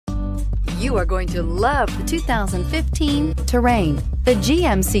You are going to love the 2015 Terrain. The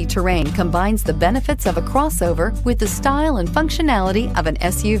GMC Terrain combines the benefits of a crossover with the style and functionality of an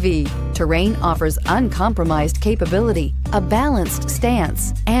SUV. Terrain offers uncompromised capability, a balanced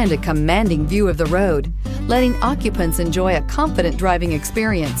stance, and a commanding view of the road, letting occupants enjoy a confident driving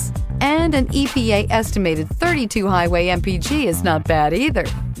experience. And an EPA estimated 32 highway MPG is not bad either.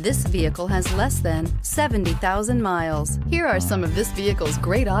 This vehicle has less than 70,000 miles. Here are some of this vehicle's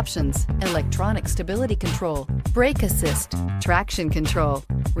great options: electronic stability control, brake assist, traction control,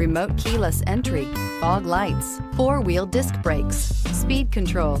 remote keyless entry, fog lights, four-wheel disc brakes, speed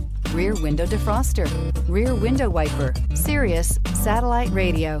control, rear window defroster, rear window wiper, Sirius satellite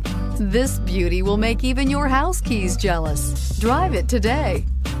radio. This beauty will make even your house keys jealous. Drive it today.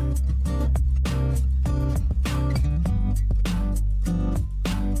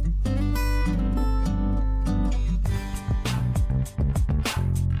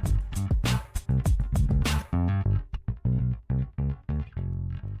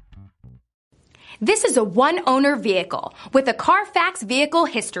 This is a one-owner vehicle with a Carfax Vehicle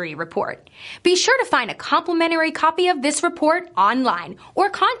History Report. Be sure to find a complimentary copy of this report online or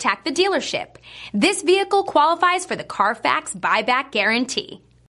contact the dealership. This vehicle qualifies for the Carfax Buyback Guarantee.